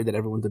he's afraid that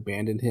everyone's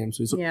abandoned him, so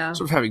he's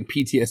sort of having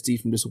PTSD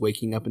from just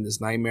waking up in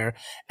this nightmare.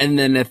 And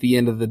then at the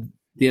end of the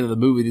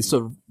movie, they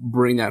sort of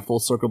bring that full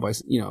circle by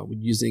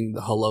using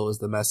the hello as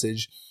the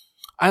message.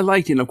 I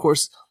liked it. And of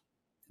course,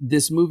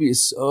 this movie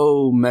is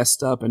so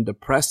messed up and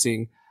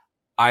depressing.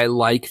 I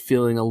like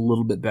feeling a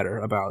little bit better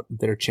about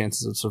their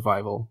chances of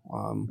survival.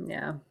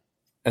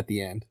 At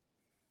the end.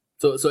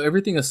 So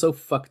everything is so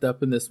fucked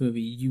up in this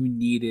movie, you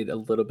needed a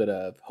little bit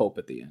of hope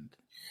at the end.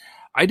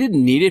 I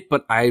didn't need it,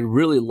 but I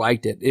really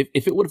liked it.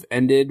 If it would have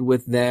ended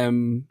with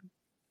them...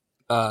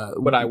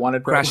 what I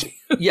wanted... crashing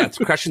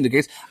the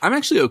gates. I'm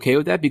actually okay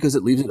with that because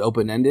it leaves it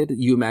open-ended.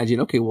 You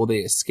imagine, okay, well, they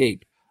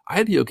escape.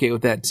 I'd be okay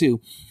with that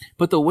too.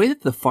 But the way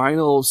that the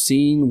final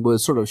scene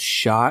was sort of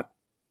shot,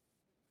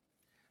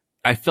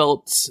 I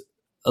felt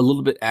a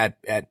little bit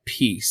at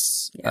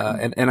peace.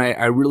 And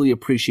I really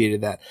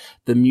appreciated that.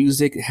 The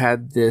music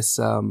had this,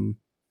 it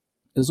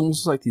was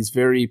almost like these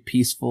very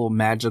peaceful,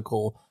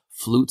 magical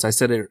flutes. I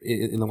said it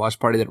in the watch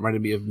party that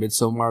reminded me of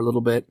Midsommar a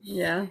little bit.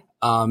 Yeah.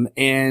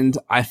 And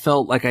I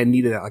felt like I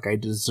needed it, like I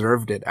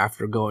deserved it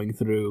after going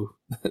through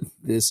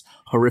this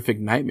horrific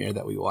nightmare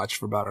that we watched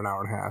for about an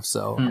hour and a half.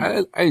 So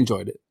I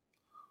enjoyed it.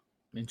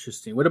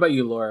 Interesting. What about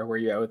you, Laura? Where are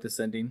you at with this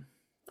ending?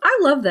 I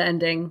love the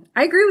ending.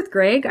 I agree with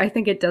Greg. I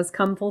think it does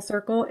come full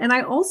circle. And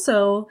I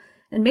also,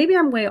 and maybe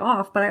I'm way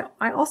off, but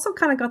I also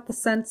kind of got the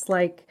sense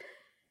like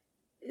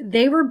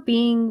they were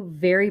being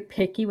very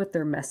picky with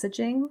their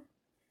messaging.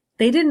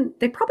 They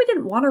probably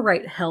didn't want to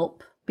write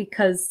help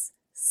because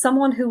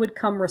someone who would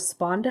come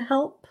respond to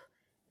help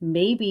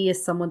maybe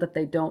is someone that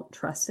they don't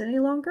trust any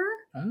longer.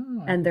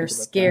 Oh, and they're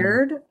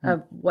scared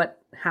of what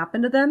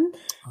happened to them.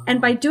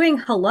 And by doing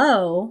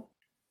hello,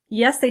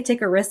 yes, they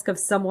take a risk of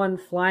someone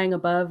flying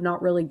above,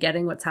 not really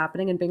getting what's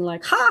happening and being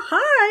like,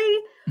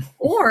 hi.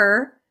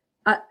 Or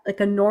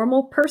like a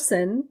normal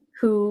person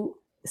who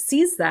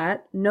sees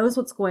that, knows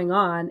what's going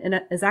on,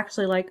 and is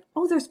actually like,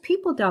 oh, there's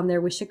people down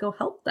there. We should go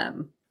help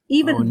them.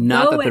 Even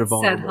though it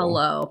said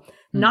hello.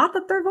 Not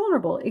that they're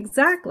vulnerable.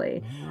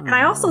 Exactly. And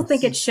I also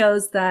think it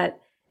shows that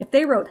if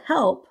they wrote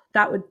help,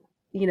 that would,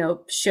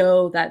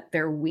 show that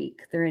they're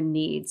weak. They're in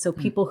need. So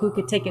people who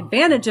could take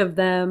advantage of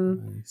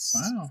them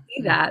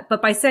see that.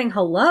 But by saying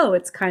hello,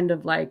 it's kind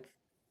of like,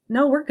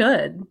 no, we're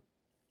good.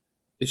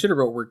 They should have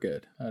wrote "we're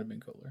good." That would have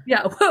been cooler.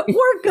 Yeah,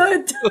 we're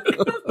good.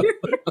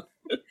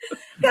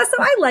 Yeah, so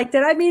I liked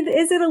it. I mean,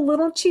 is it a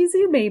little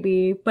cheesy?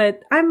 Maybe,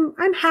 but I'm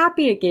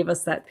happy it gave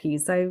us that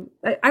piece. I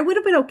would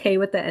have been okay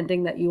with the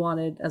ending that you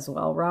wanted as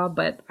well, Rob,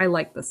 but I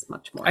like this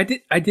much more. I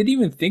didn't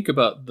even think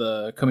about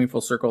the coming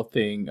full circle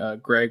thing,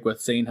 Greg, with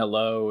saying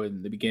hello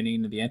in the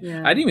beginning and the end.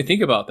 Yeah. I didn't even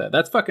think about that.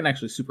 That's fucking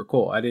actually super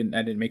cool. I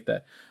didn't make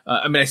that.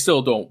 I mean, I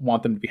still don't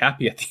want them to be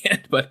happy at the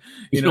end, but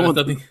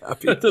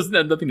that doesn't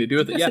have nothing to do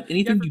with it. Yeah,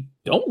 anything you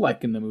don't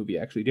like in the movie?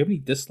 Actually, do you have any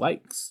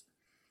dislikes?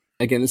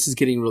 Again, this is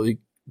getting really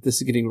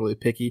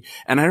picky.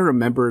 And I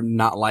remember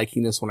not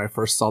liking this when I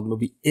first saw the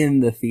movie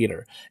in the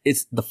theater.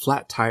 It's the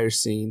flat tire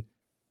scene.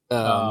 In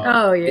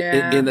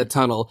the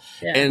tunnel.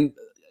 Yeah. And,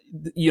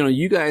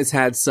 you guys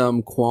had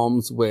some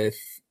qualms with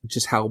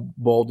just how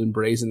bold and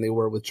brazen they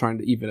were with trying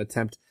to even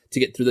attempt to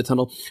get through the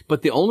tunnel.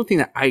 But the only thing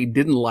that I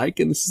didn't like,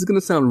 and this is going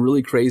to sound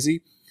really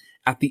crazy,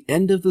 at the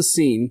end of the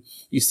scene,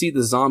 you see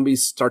the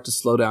zombies start to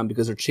slow down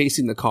because they're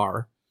chasing the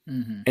car.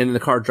 Mm-hmm. And then the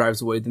car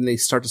drives away. Then they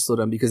start to slow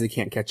down because they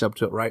can't catch up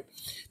to it, right?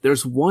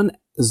 There's one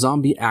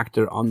zombie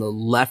actor on the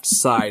left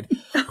side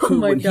who,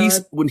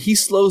 when he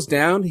slows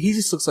down, he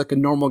just looks like a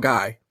normal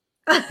guy.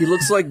 He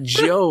looks like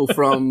Joe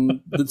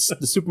from the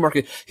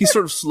supermarket. He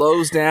sort of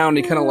slows down.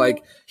 He kind of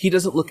like, he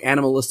doesn't look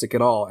animalistic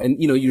at all. And,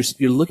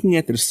 you're looking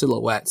at their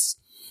silhouettes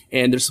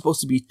and they're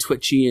supposed to be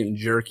twitchy and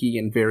jerky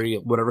and very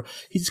whatever.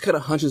 He just kind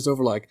of hunches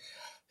over like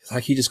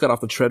he just got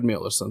off the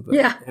treadmill or something.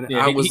 Yeah. And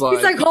I was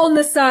he's like holding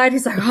the side.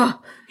 He's like,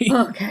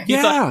 okay.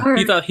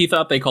 He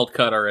thought they called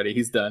cut already.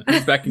 He's done.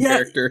 He's back in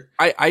character.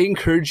 I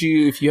encourage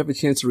you, if you have a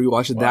chance to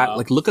rewatch it, that,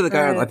 like, look at the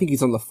guy, I think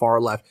he's on the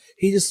far left.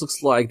 He just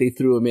looks like they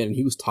threw him in and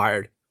he was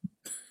tired.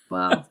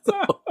 Wow.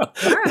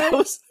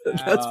 That's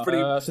pretty.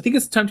 So I think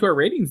it's time to our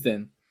ratings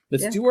then.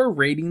 Let's do our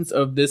ratings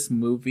of this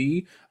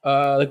movie.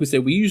 Like we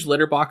said, we use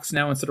Letterboxd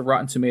now instead of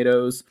Rotten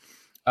Tomatoes.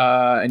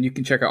 And you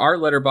can check out our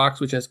Letterboxd,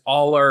 which has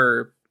all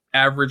our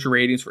average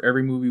ratings for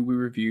every movie we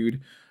reviewed.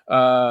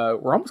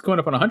 We're almost going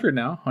up on 100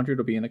 now. 100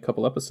 will be in a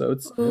couple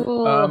episodes.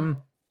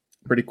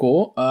 Pretty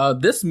cool.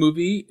 This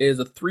movie is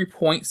a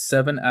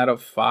 3.7 out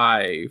of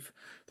 5.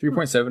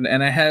 3.7,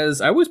 and it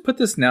has, I always put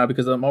this now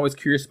because I'm always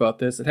curious about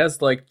this. It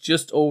has like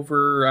just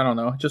over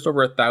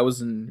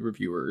 1,000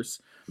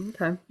 reviewers.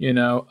 Okay. You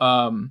know,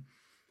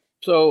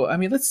 so I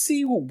mean, let's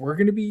see what we're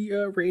going to be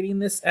rating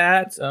this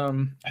at.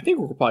 I think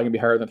we're probably going to be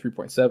higher than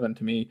 3.7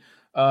 to me.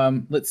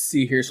 Let's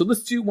see here. So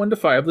let's do 1 to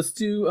 5. Let's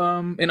do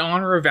in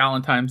honor of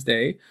Valentine's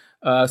Day.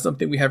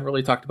 Something we haven't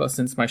really talked about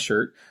since my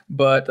shirt,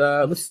 but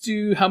let's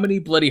do how many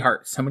bloody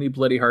hearts? How many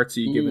bloody hearts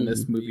are you giving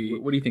this movie?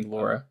 What do you think,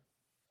 Laura?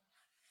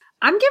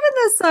 I'm giving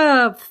this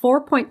a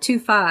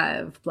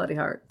 4.25 bloody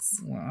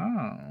hearts.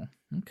 Wow.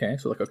 Okay,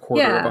 so like a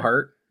quarter of a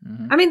heart.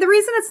 Mm-hmm. I mean, the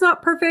reason it's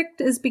not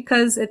perfect is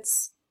because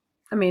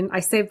I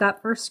saved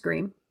that for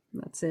Scream.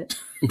 That's it.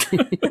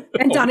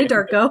 And Donnie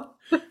Darko.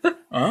 Oh,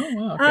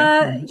 wow.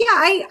 Okay. Yeah,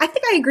 I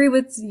think I agree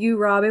with you,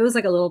 Rob. It was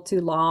like a little too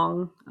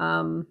long.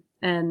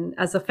 And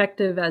as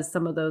effective as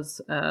some of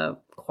those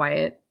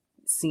quiet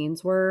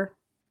scenes were,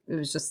 it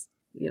was just,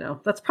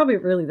 that's probably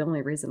really the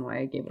only reason why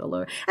I gave it a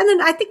lower. And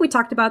then I think we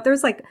talked about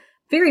there's like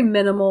very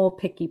minimal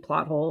picky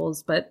plot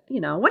holes, but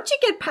once you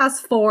get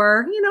past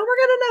 4, we're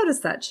gonna notice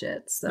that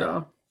shit. So,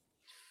 yeah.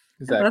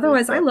 Exactly, but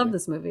otherwise, I love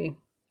this movie.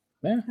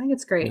 Yeah, I think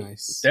it's great.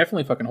 Nice.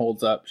 Definitely fucking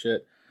holds up.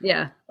 Shit.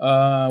 Yeah.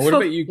 What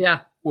about you?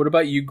 Yeah. What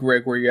about you,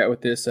 Greg? Where you at with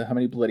this? How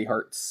many bloody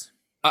hearts?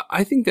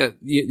 I think that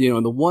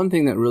the one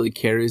thing that really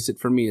carries it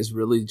for me is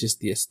really just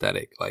the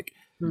aesthetic. Like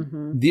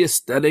the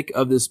aesthetic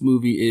of this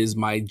movie is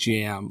my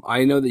jam.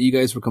 I know that you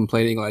guys were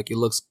complaining like it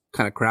looks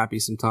kind of crappy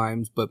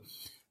sometimes, but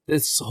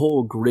this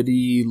whole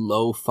gritty,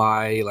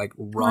 lo-fi, like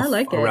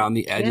rough around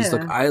the edges,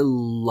 like I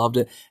loved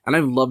it, and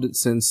I've loved it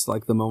since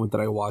like the moment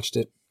that I watched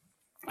it.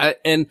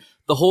 And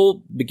the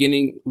whole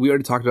beginning, we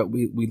already talked about.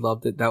 We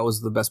loved it. That was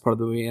the best part of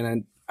the movie,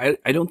 and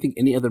I don't think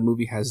any other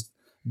movie has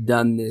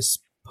done this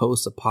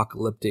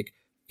post-apocalyptic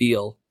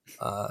feel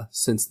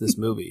since this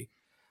movie.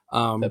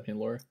 Stephanie,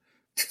 Laura.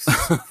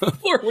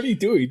 Laura, what are you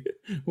doing?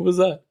 What was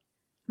that?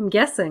 I'm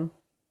guessing.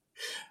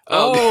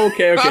 Oh,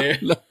 okay.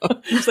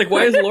 It's like,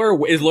 why is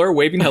Laura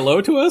waving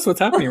hello to us? What's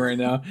happening right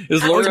now?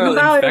 Is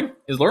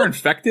Laura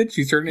infected?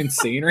 She's turning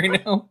insane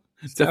right now.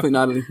 It's definitely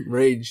not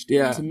enraged.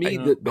 Yeah, to me,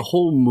 the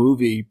whole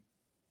movie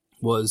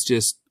was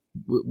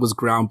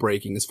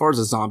groundbreaking as far as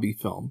a zombie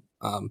film.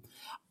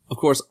 Of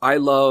course, I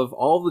love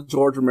all the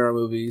George Romero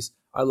movies.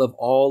 I love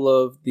all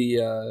of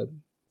the,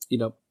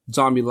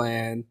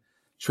 Zombieland,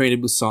 Train to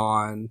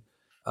Busan.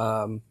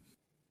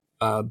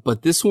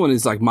 But this one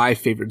is like my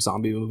favorite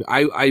zombie movie.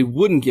 I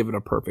wouldn't give it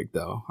a perfect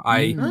though.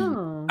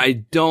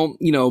 I don't,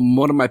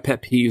 one of my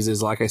pet peeves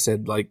is, like I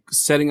said, like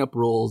setting up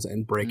rules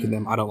and breaking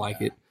them. I don't like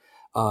it.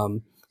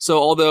 So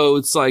although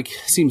it's like,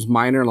 seems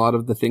minor, a lot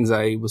of the things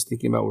I was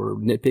thinking about were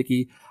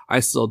nitpicky,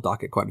 I still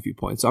dock it quite a few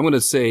points. So I'm going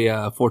to say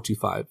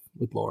 4.25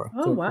 with Laura.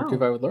 Oh, wow.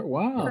 4.25 with Laura.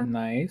 Wow. Yeah.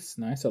 Nice.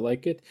 I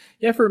like it.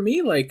 Yeah, for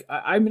me, like,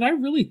 I mean, I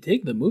really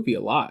dig the movie a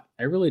lot.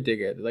 I really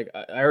dig it. Like,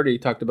 I already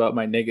talked about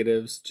my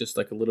negatives, just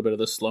like a little bit of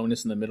the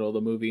slowness in the middle of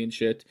the movie and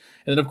shit.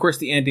 And then, of course,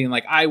 the ending,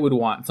 like, I would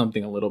want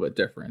something a little bit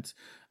different.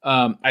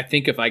 I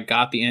think if I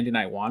got the ending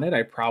I wanted,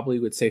 I probably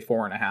would say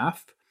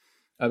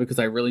 4.5 because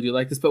I really do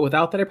like this. But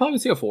without that, I probably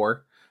would say a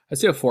 4. I'd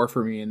say a 4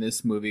 for me in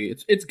this movie.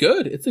 It's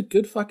good. It's a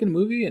good fucking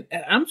movie, and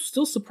I'm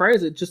still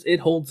surprised it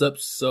holds up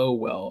so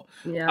well.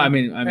 Yeah. I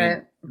mean,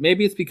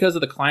 maybe it's because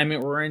of the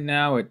climate we're in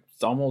now. It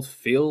almost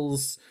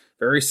feels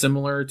very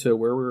similar to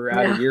where we were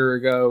at a year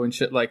ago and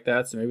shit like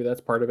that. So maybe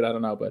that's part of it. I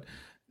don't know, but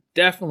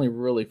definitely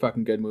really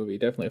fucking good movie.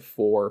 Definitely a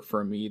 4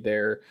 for me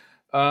there.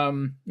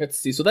 Let's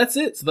see. So that's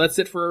it. So that's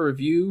it for our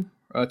review.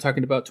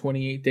 Talking about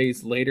 28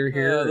 Days Later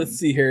here. Let's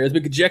see here. It's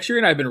been Conjecture,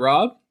 and I've been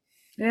Rob.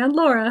 And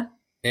Laura.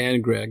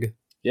 And Greg.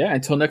 Yeah,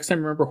 until next time,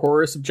 remember,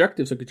 horror is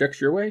subjective, so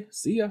conjecture your way.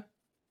 See ya.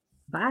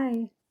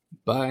 Bye.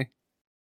 Bye.